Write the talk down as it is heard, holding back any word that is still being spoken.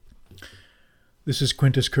This is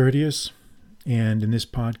Quintus Curtius, and in this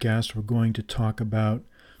podcast, we're going to talk about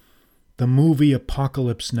the movie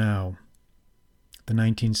Apocalypse Now, the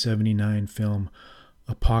 1979 film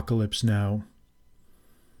Apocalypse Now.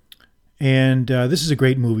 And this is a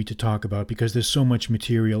great movie to talk about because there's so much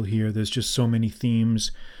material here. There's just so many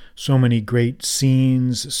themes, so many great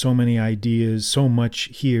scenes, so many ideas, so much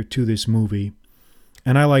here to this movie.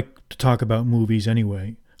 And I like to talk about movies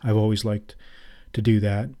anyway. I've always liked to do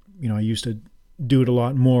that. I used to do it a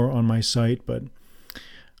lot more on my site, but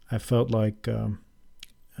I felt like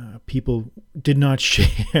people did not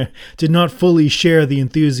fully share the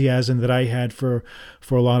enthusiasm that I had for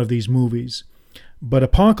a lot of these movies. But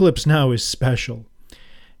Apocalypse Now is special,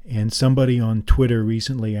 and somebody on Twitter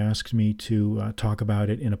recently asked me to talk about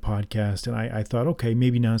it in a podcast, and I thought, okay,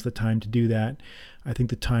 maybe now's the time to do that. I think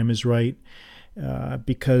the time is right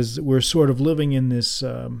because we're sort of living in this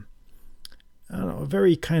a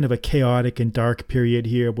very kind of a chaotic and dark period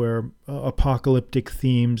here where apocalyptic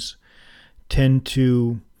themes tend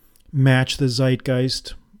to match the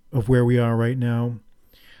zeitgeist of where we are right now.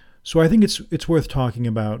 So I think it's worth talking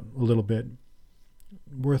about a little bit.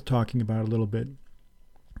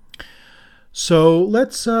 So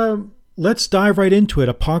let's dive right into it.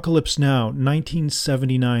 Apocalypse Now,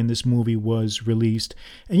 1979. This movie was released,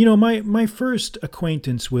 and my first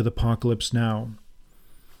acquaintance with Apocalypse Now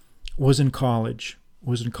was in college.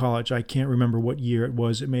 I can't remember what year it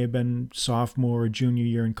was. It may have been sophomore or junior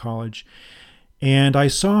year in college. And I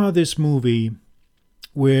saw this movie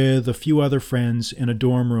with a few other friends in a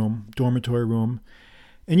dormitory room.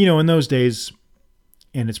 And in those days,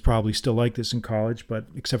 and it's probably still like this in college, but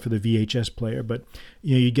except for the VHS player, but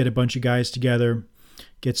you get a bunch of guys together,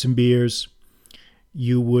 get some beers.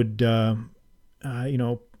 You would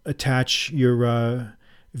attach your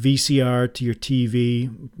VCR to your TV,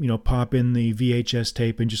 pop in the VHS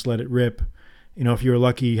tape and just let it rip. If you were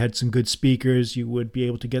lucky, you had some good speakers, you would be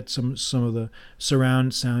able to get some of the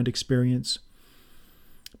surround sound experience.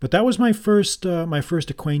 But that was my first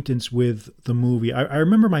acquaintance with the movie. I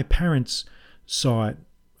remember my parents saw it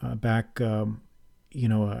back, I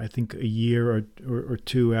think a year or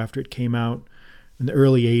two after it came out in the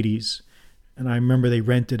early 80s. And I remember they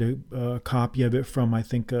rented a copy of it from, I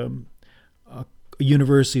think, a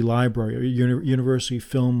university library or university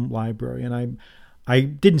film library, and I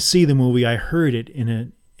didn't see the movie. I heard it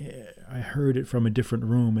from a different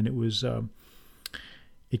room, and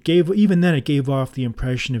it gave off the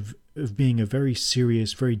impression of being a very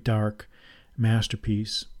serious, very dark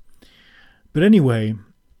masterpiece. But anyway,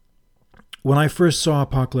 when I first saw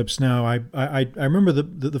Apocalypse Now, I remember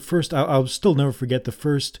the first. I'll still never forget the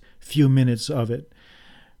first few minutes of it,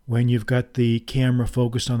 when you've got the camera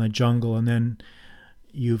focused on the jungle, and then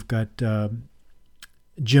you've got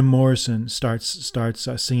Jim Morrison starts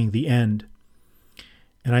singing The End.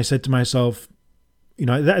 And I said to myself,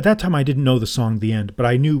 at that time I didn't know the song The End, but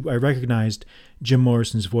I recognized Jim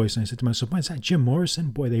Morrison's voice. And I said to myself, is that Jim Morrison?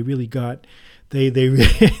 Boy, they really got they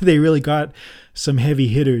really got some heavy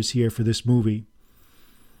hitters here for this movie.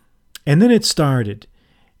 And then it started,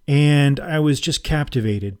 and I was just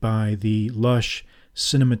captivated by the lush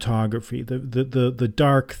cinematography, the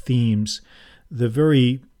dark themes, the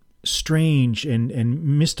very strange and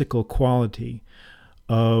mystical quality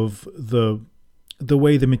of the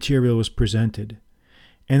way the material was presented.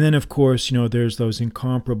 And then, of course, there's those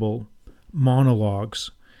incomparable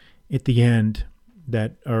monologues at the end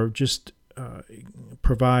that are just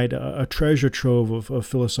provide a treasure trove of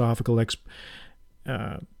philosophical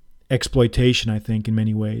exploitation, I think, in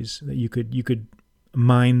many ways. That you could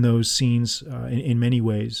mine those scenes in many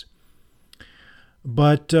ways.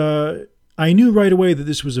 But I knew right away that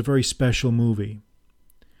this was a very special movie.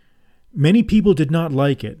 Many people did not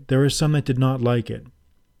like it. There are some that did not like it.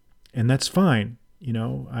 And that's fine.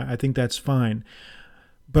 I think that's fine.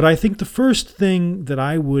 But I think the first thing that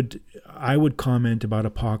I would comment about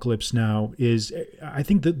Apocalypse Now is, I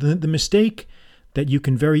think that the mistake that you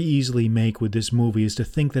can very easily make with this movie is to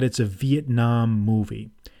think that it's a Vietnam movie.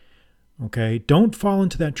 Okay? Don't fall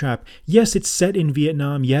into that trap. Yes, it's set in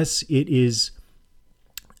Vietnam. Yes, it is.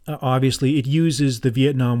 Obviously, it uses the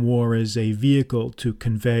Vietnam War as a vehicle to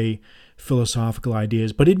convey philosophical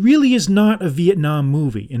ideas, but it really is not a Vietnam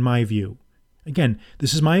movie, in my view. Again,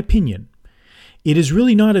 this is my opinion. It is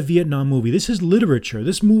really not a Vietnam movie. This is literature.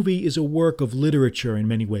 This movie is a work of literature in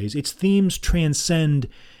many ways. Its themes transcend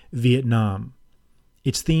Vietnam.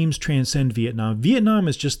 Vietnam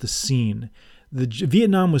is just the scene.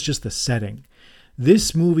 Vietnam was just the setting.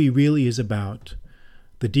 This movie really is about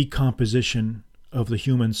the decomposition of the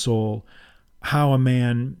human soul, how a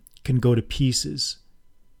man can go to pieces,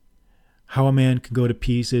 How a Man Can Go to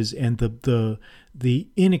Pieces, and the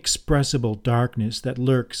inexpressible darkness that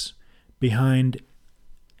lurks behind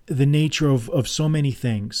the nature of so many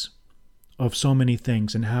things,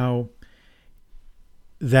 and how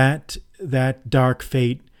that dark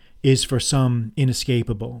fate is for some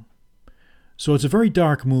inescapable. So it's a very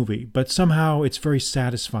dark movie, but somehow it's very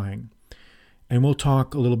satisfying. And we'll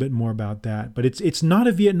talk a little bit more about that. But it's not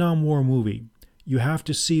a Vietnam War movie. You have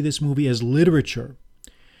to see this movie as literature.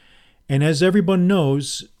 And as everyone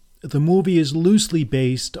knows, the movie is loosely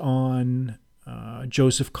based on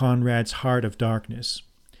Joseph Conrad's Heart of Darkness.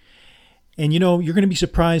 And you're going to be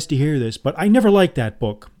surprised to hear this, but I never liked that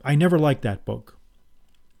book. I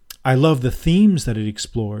love the themes that it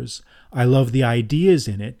explores. I love the ideas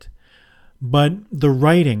in it. But the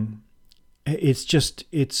writing,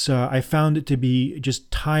 I found it to be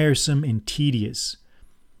just tiresome and tedious.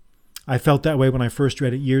 I felt that way when I first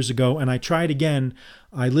read it years ago, and I tried again.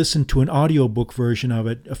 I listened to an audiobook version of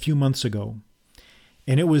it a few months ago.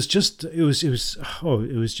 And it was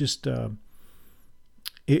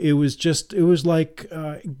like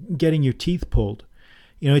getting your teeth pulled.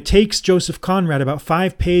 It takes Joseph Conrad about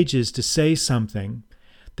 5 pages to say something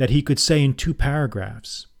that he could say in 2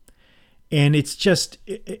 paragraphs. And it's just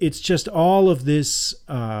all of this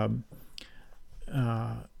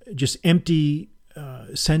just empty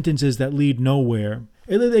sentences that lead nowhere.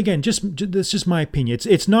 Again, that's just my opinion.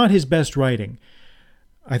 It's not his best writing.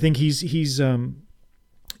 I think he's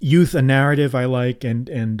Youth, a narrative I like,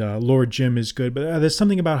 and Lord Jim is good, but there's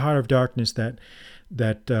something about Heart of Darkness that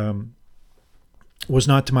was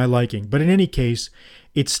not to my liking. But in any case,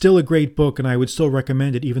 it's still a great book, and I would still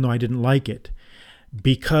recommend it, even though I didn't like it,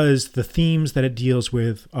 because the themes that it deals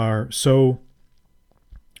with are so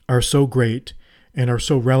great and are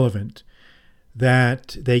so relevant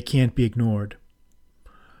that they can't be ignored.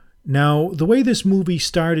 Now, the way this movie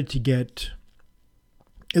started to get...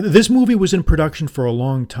 This movie was in production for a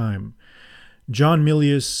long time. John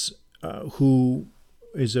Milius, who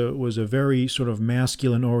was a very sort of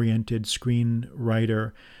masculine-oriented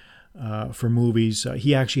screenwriter for movies,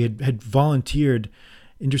 he actually had volunteered.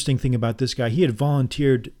 Interesting thing about this guy, he had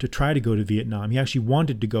volunteered to try to go to Vietnam. He actually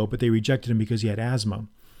wanted to go, but they rejected him because he had asthma.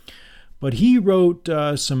 But he wrote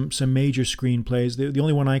some major screenplays. The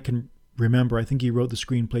only one I can remember, I think he wrote the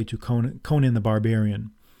screenplay to Conan the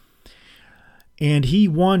Barbarian. And he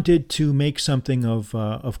wanted to make something of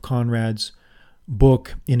Conrad's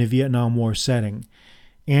book in a Vietnam War setting.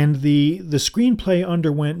 And the screenplay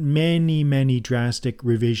underwent many drastic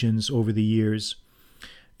revisions over the years.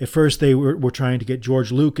 At first, they were trying to get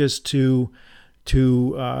George Lucas to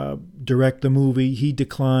direct the movie. He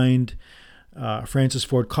declined. Francis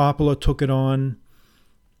Ford Coppola took it on,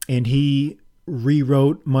 and he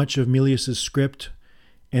rewrote much of Milius's script,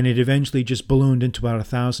 and it eventually just ballooned into about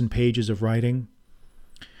 1,000 pages of writing.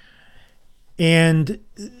 And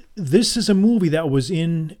this is a movie that was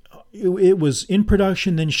in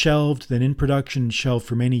production, then shelved, then in production, shelved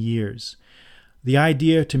for many years. The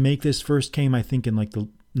idea to make this first came, I think, in like the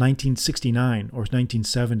 1969 or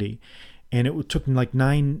 1970, and it took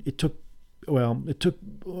it took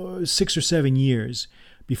 6 or 7 years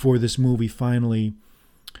before this movie finally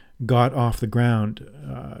got off the ground.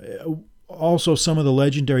 Also, some of the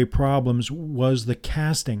legendary problems was the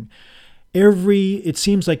casting. It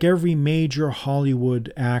seems like every major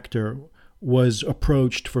Hollywood actor was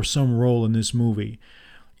approached for some role in this movie.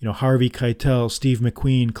 Harvey Keitel, Steve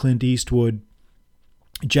McQueen, Clint Eastwood,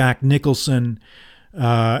 Jack Nicholson,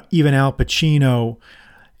 even Al Pacino.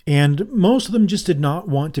 And most of them just did not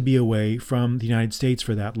want to be away from the United States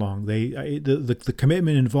for that long. The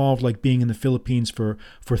commitment involved like being in the Philippines for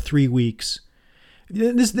 3 weeks.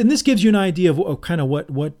 This gives you an idea of kind of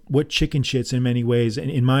what chicken shits in many ways, and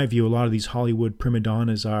in my view, a lot of these Hollywood prima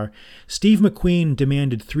donnas are. Steve McQueen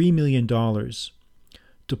demanded $3 million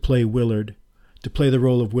to play Willard, to play the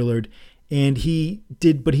role of Willard, and he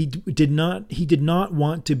did not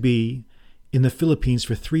want to be in the Philippines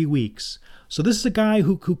for 3 weeks. So this is a guy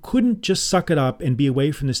who couldn't just suck it up and be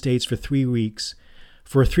away from the States for 3 weeks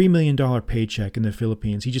for a $3 million paycheck in the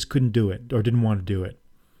Philippines. He just couldn't do it, or didn't want to do it.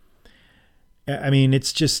 I mean,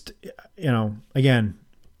 it's just, again,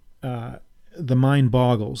 the mind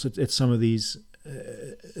boggles at some of these,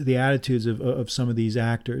 the attitudes of some of these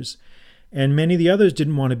actors. And many of the others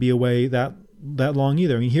didn't want to be away that long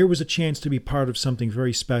either. I mean, here was a chance to be part of something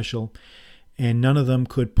very special, and none of them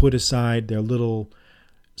could put aside their little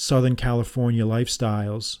Southern California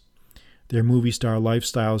lifestyles, their movie star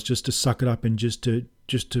lifestyles, just to suck it up and just to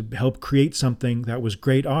help create something that was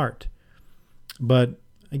great art. But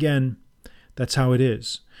again, that's how it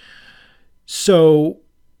is. So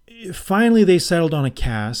finally they settled on a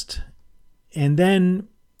cast, And then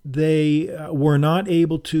they were not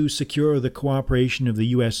able to secure the cooperation of the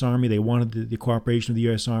U.S. Army. They wanted the cooperation of the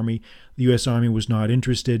U.S. Army. The U.S. Army was not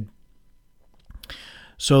interested.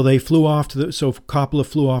 So they flew off so Coppola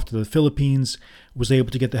flew off to the Philippines, was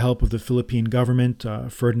able to get the help of the Philippine government.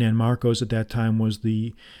 Ferdinand Marcos at that time was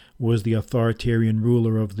the authoritarian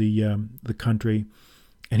ruler of the country,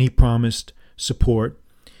 and he promised support.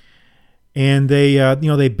 And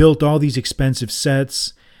they built all these expensive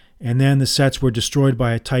sets, and then the sets were destroyed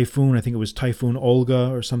by a typhoon. I think it was Typhoon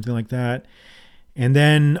Olga or something like that. And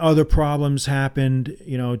then other problems happened.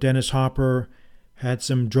 Dennis Hopper had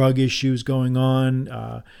some drug issues going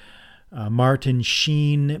on. Martin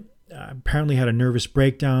Sheen apparently had a nervous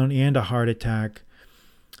breakdown and a heart attack.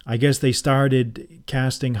 I guess they started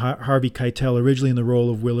casting Harvey Keitel originally in the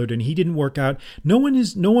role of Willard, and he didn't work out. I've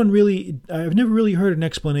never really heard an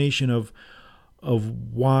explanation of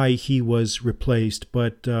why he was replaced,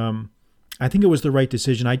 but I think it was the right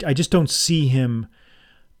decision. I just don't see him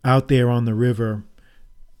out there on the river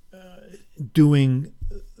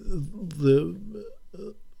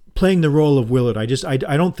playing the role of Willard. I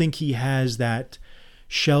don't think he has that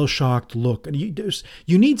shell-shocked look. And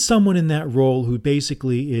you need someone in that role who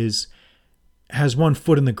basically has one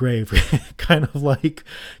foot in the grave, kind of like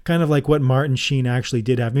what Martin Sheen actually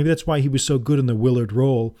did have. Maybe that's why he was so good in the Willard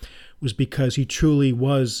role, was because he truly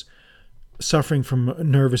was suffering from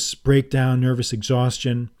nervous breakdown, nervous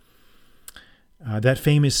exhaustion. That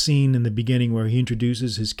famous scene in the beginning where he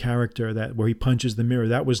introduces his character, where he punches the mirror,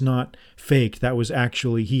 that was not faked. That was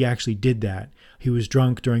he actually did that. He was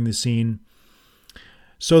drunk during the scene.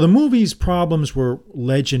 So the movie's problems were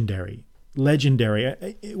legendary.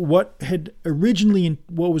 What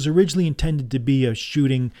was originally intended to be a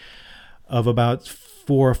shooting of about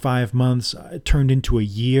 4 or 5 months turned into a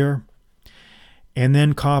year. And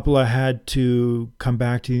then Coppola had to come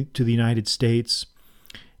back to the United States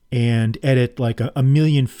and edit like a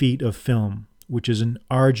million feet of film, which is an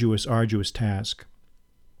arduous task.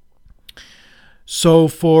 So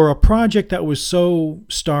for a project that was so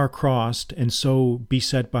star-crossed and so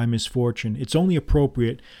beset by misfortune, it's only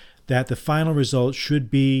appropriate that the final result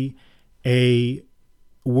should be a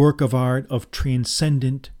work of art of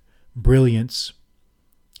transcendent brilliance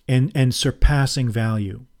and surpassing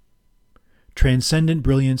value. Transcendent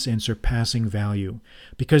brilliance and surpassing value,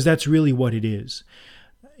 because that's really what it is.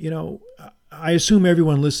 I assume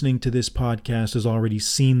everyone listening to this podcast has already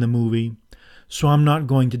seen the movie, so I'm not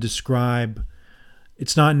going to describe.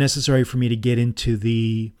 It's not necessary for me to get into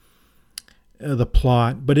the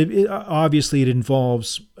plot, but obviously it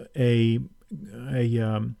involves a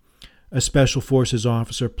special forces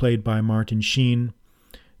officer played by Martin Sheen.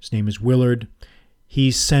 His name is Willard.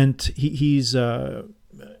 He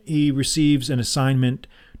receives an assignment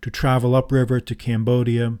to travel upriver to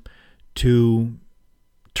Cambodia to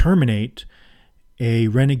terminate a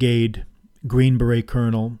renegade Green Beret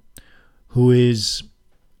colonel who is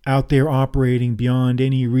out there operating beyond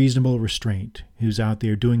any reasonable restraint, who's out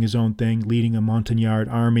there doing his own thing, leading a Montagnard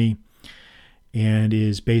army, and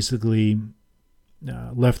is basically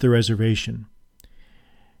left the reservation.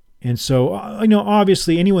 And so,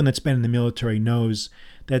 obviously anyone that's been in the military knows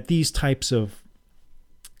that these types of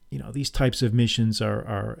missions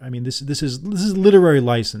are this is literary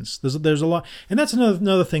license. There's a lot, and that's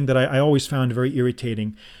another thing that I always found very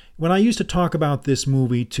irritating. When I used to talk about this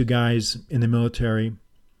movie to guys in the military,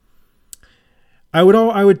 I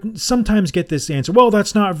would sometimes get this answer: well,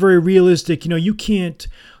 that's not very realistic. You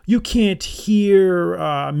can't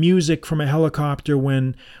hear music from a helicopter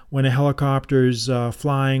when a helicopter's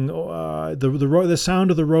flying. The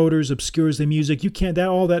sound of the rotors obscures the music. You can't.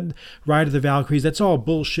 All that Ride of the Valkyries, that's all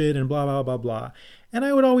bullshit and blah blah blah blah. And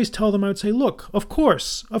I would always tell them, I would say, look, of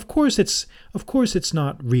course it's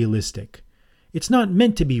not realistic. It's not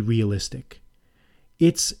meant to be realistic.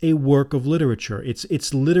 It's a work of literature.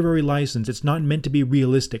 It's literary license. It's not meant to be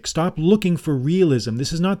realistic. Stop looking for realism.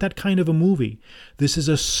 This is not that kind of a movie. This is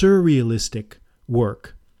a surrealistic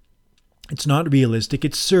work. It's not realistic.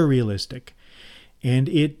 It's surrealistic. And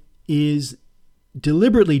it is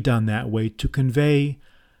deliberately done that way to convey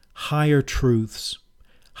higher truths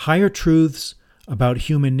about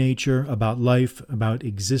human nature, about life, about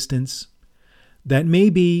existence, that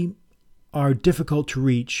maybe are difficult to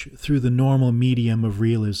reach through the normal medium of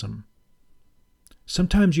realism.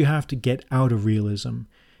 Sometimes you have to get out of realism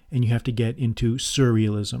and you have to get into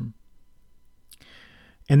surrealism.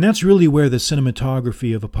 And that's really where the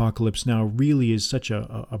cinematography of Apocalypse Now really is such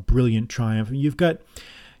a brilliant triumph. You've got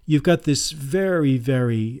this very,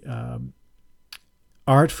 very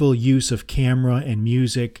artful use of camera and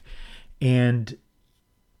music, and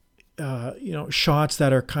shots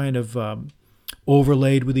that are kind of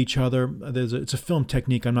overlaid with each other. It's a film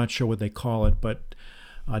technique. I'm not sure what they call it, but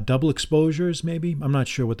double exposures, maybe. I'm not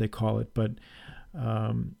sure what they call it, but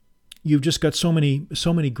you've just got so many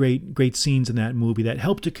great scenes in that movie that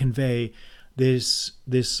help to convey this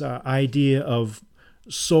idea of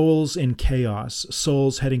souls in chaos,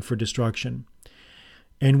 souls heading for destruction.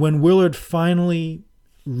 And when Willard finally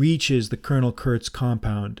reaches the Colonel Kurtz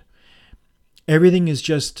compound, everything is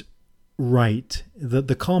just right.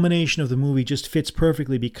 The culmination of the movie just fits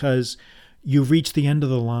perfectly because you've reached the end of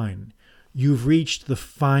the line. You've reached the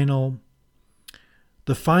final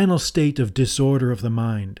state of disorder of the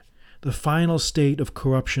mind, the final state of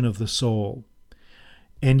corruption of the soul.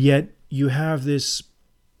 And yet you have this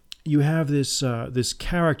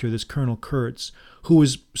character, this Colonel Kurtz, who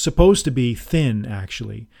is supposed to be thin,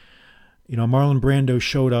 actually. Marlon Brando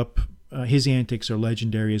showed up. His antics are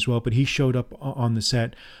legendary as well, but he showed up on the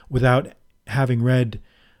set without having read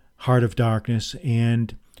Heart of Darkness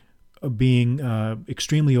and being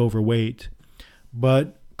extremely overweight.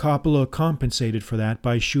 But Coppola compensated for that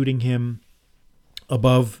by shooting him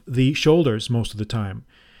above the shoulders most of the time.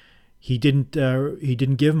 He didn't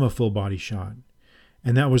give him a full body shot,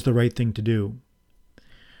 and that was the right thing to do.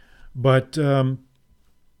 But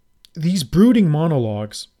these brooding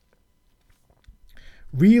monologues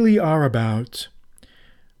really are about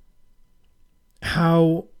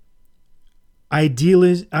how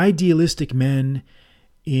idealistic men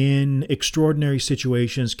in extraordinary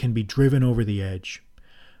situations can be driven over the edge.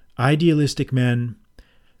 Idealistic men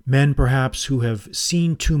perhaps who have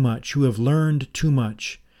seen too much, who have learned too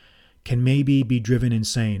much, can maybe be driven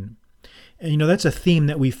insane. And that's a theme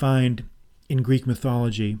that we find in Greek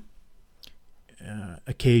mythology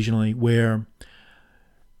occasionally, where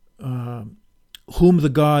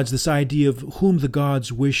this idea of whom the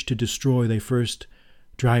gods wish to destroy, they first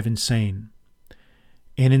drive insane.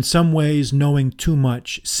 And in some ways, knowing too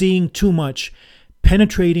much, seeing too much,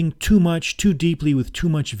 penetrating too much, too deeply with too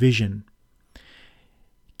much vision,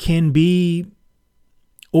 can be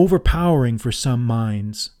overpowering for some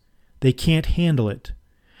minds. They can't handle it.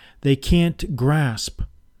 They can't grasp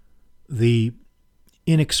the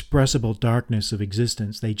inexpressible darkness of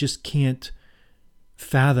existence. They just can't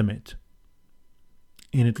fathom it.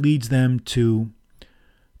 And it leads them to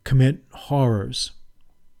commit horrors.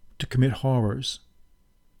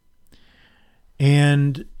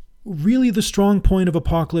 And really the strong point of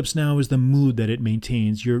Apocalypse Now is the mood that it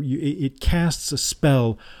maintains. It casts a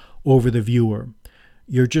spell over the viewer.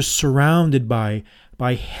 You're just surrounded by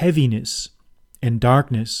heaviness and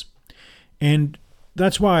darkness. And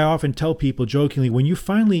that's why I often tell people jokingly, when you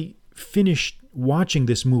finally finish watching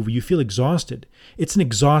this movie, you feel exhausted. It's an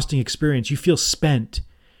exhausting experience. You feel spent.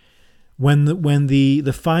 When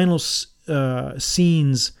the final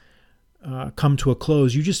scenes come to a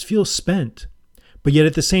close, you just feel spent. But yet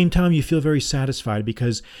at the same time, you feel very satisfied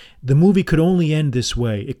because the movie could only end this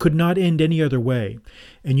way. It could not end any other way.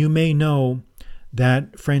 And you may know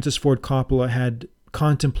that Francis Ford Coppola had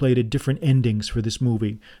contemplated different endings for this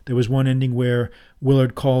movie. There was one ending where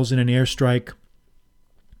Willard calls in an airstrike,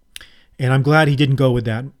 and I'm glad he didn't go with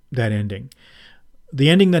that ending.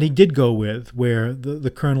 The ending that he did go with, where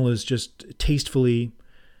the colonel is just tastefully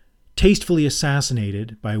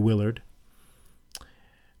assassinated by Willard,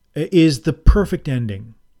 is the perfect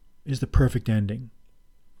ending.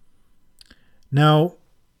 Now,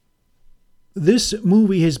 this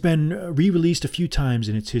movie has been re-released a few times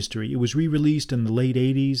in its history. It was re-released in the late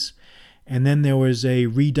 80s, and then there was a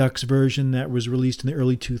Redux version that was released in the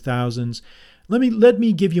early 2000s. Let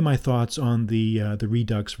me give you my thoughts on the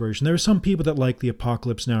Redux version. There are some people that like the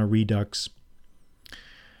Apocalypse Now Redux,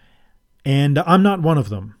 and I'm not one of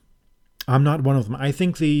them. I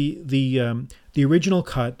think the original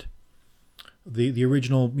cut, the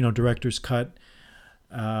original director's cut,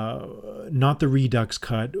 not the Redux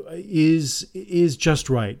cut, is just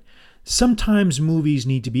right. Sometimes movies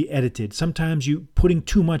need to be edited. Sometimes putting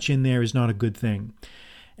too much in there is not a good thing.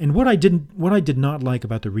 And what I did not like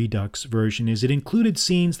about the Redux version is it included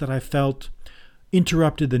scenes that I felt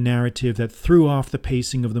interrupted the narrative, that threw off the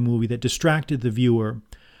pacing of the movie, that distracted the viewer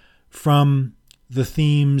from the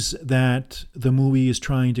themes that the movie is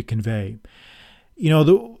trying to convey.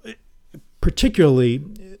 Particularly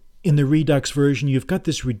in the Redux version, you've got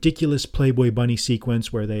this ridiculous Playboy bunny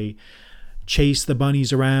sequence where they chase the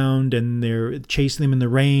bunnies around and they're chasing them in the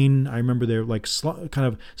rain. I remember they're like kind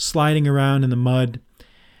of sliding around in the mud.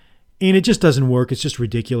 And it just doesn't work. It's just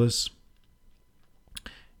ridiculous.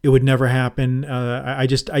 It would never happen. I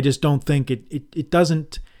just don't think it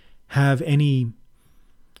doesn't have any.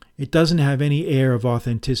 It doesn't have any air of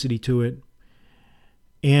authenticity to it.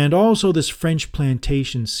 And also this French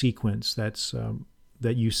plantation sequence that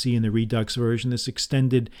you see in the Redux version, this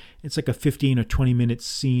extended, it's like a 15 or 20 minute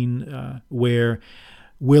scene where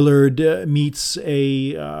Willard meets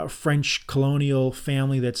a French colonial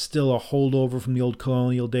family that's still a holdover from the old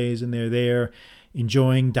colonial days, and they're there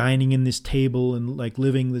enjoying dining in this table and like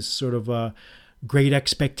living this sort of great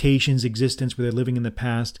expectations existence where they're living in the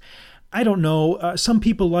past. I don't know. Some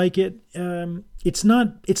people like it. It's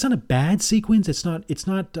not a bad sequence. It's not.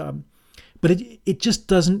 But it just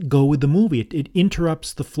doesn't go with the movie. It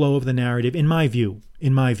interrupts the flow of the narrative. In my view,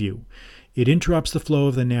 it interrupts the flow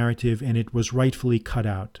of the narrative, and it was rightfully cut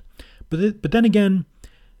out. But then again,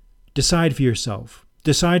 decide for yourself.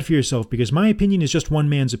 Decide for yourself, because my opinion is just one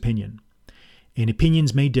man's opinion, and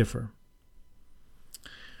opinions may differ.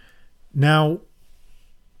 Now,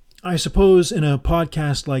 I suppose in a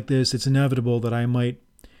podcast like this, it's inevitable that I might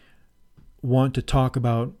want to talk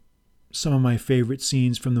about some of my favorite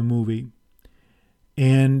scenes from the movie.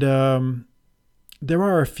 And there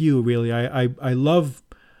are a few, really. I love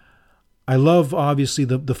obviously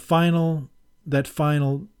the final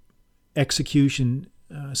execution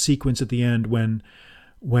sequence at the end when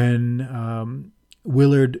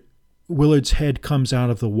Willard's head comes out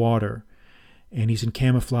of the water, and he's in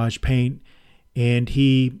camouflage paint, and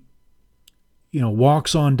he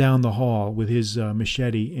walks on down the hall with his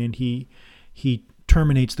machete, and he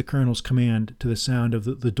terminates the colonel's command to the sound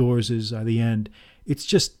of the Doors' the end. It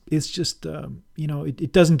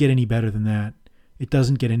doesn't get any better than that. It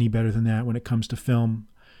doesn't get any better than that when it comes to film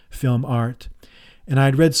art. And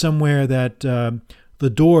I'd read somewhere that the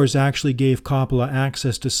Doors actually gave Coppola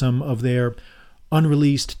access to some of their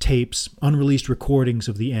unreleased tapes, unreleased recordings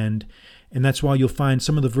of the end. And that's why you'll find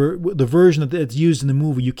some of the version that's used in the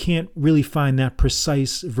movie, you can't really find that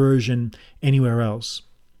precise version anywhere else.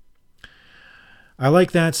 I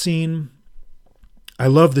like that scene. I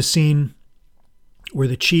love the scene where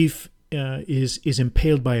the chief is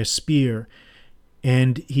impaled by a spear,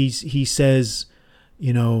 and he says,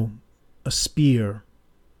 a spear,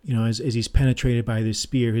 as he's penetrated by this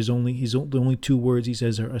spear. The only two words he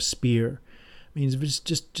says are a spear. I mean, it's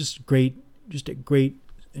just great, just a great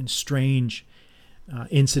and strange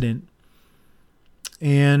incident.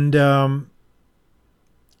 And there's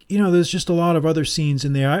just a lot of other scenes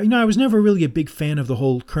in there. I was never really a big fan of the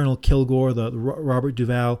whole Colonel Kilgore, the Robert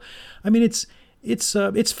Duvall. I mean, it's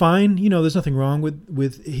fine. There's nothing wrong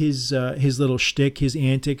with his little shtick, his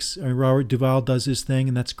antics. Robert Duvall does his thing,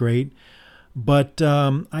 and that's great. But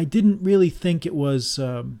I didn't really think it was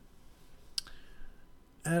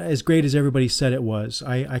as great as everybody said it was.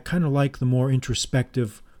 I kind of like the more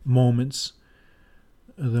introspective moments.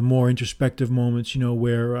 Where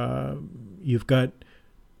you've got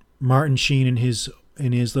Martin Sheen in his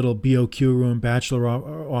little BOQ room, bachelor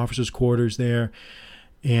officer's quarters there,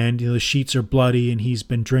 and the sheets are bloody, and he's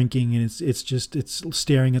been drinking, and it's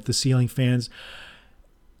staring at the ceiling fans.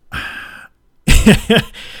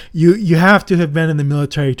 You have to have been in the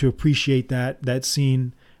military to appreciate that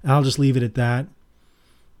scene. I'll just leave it at that.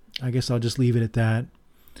 I guess I'll just leave it at that.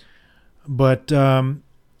 But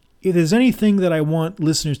if there's anything that I want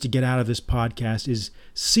listeners to get out of this podcast is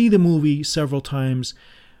see the movie several times.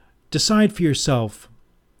 Decide for yourself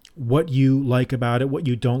what you like about it, what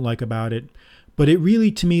you don't like about it. But it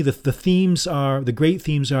really, to me, the great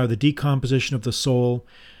themes are the decomposition of the soul,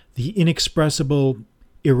 the inexpressible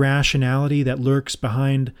irrationality that lurks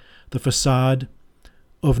behind the facade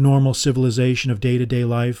of normal civilization, of day-to-day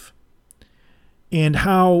life, and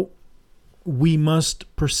how we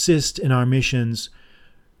must persist in our missions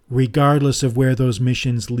regardless of where those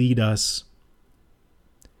missions lead us.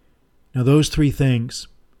 Now, those three things,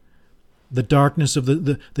 the darkness of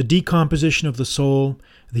the decomposition of the soul,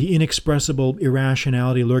 the inexpressible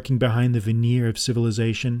irrationality lurking behind the veneer of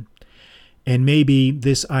civilization, and maybe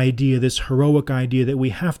this idea, this heroic idea that we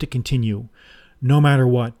have to continue, no matter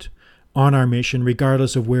what, on our mission,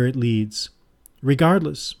 regardless of where it leads.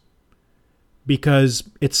 Regardless. Because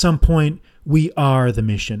at some point, we are the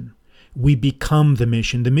mission. We become the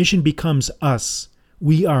mission. The mission becomes us.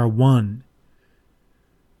 We are one.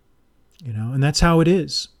 And that's how it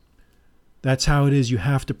is. That's how it is. You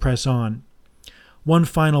have to press on. One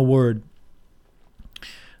final word.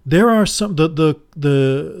 There are some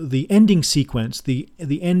the ending sequence, the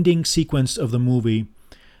ending sequence of the movie.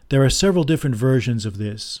 There are several different versions of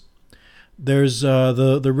this. There's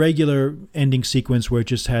the regular ending sequence where it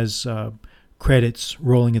just has credits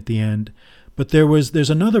rolling at the end. But there's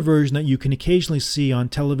another version that you can occasionally see on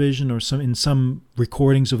television or in some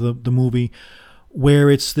recordings of the movie, where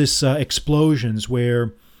it's this explosions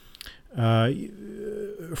where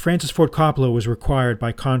Francis Ford Coppola was required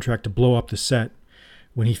by contract to blow up the set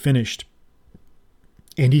when he finished.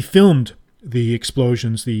 And he filmed the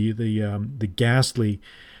explosions, the ghastly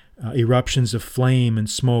eruptions of flame and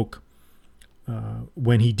smoke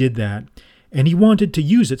when he did that. And he wanted to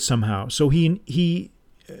use it somehow. So he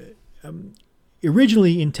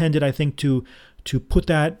originally intended, I think, to put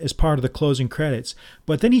that as part of the closing credits.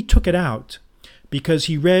 But then he took it out because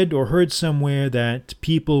he read or heard somewhere that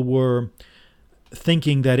people were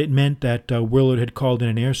thinking that it meant that Willard had called in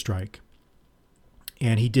an airstrike.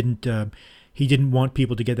 And he didn't want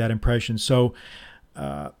people to get that impression. So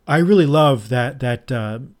I really love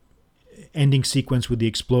that ending sequence with the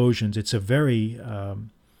explosions. It's a very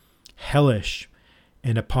hellish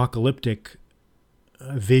and apocalyptic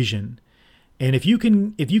vision. And if you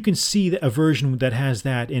can see a version that has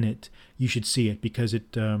that in it, you should see it, because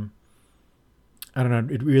it I don't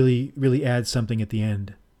know, it really adds something at the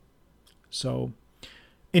end. So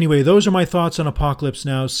anyway, those are my thoughts on Apocalypse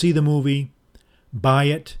Now. See the movie, buy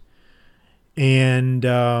it, and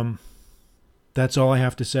that's all I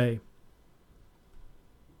have to say.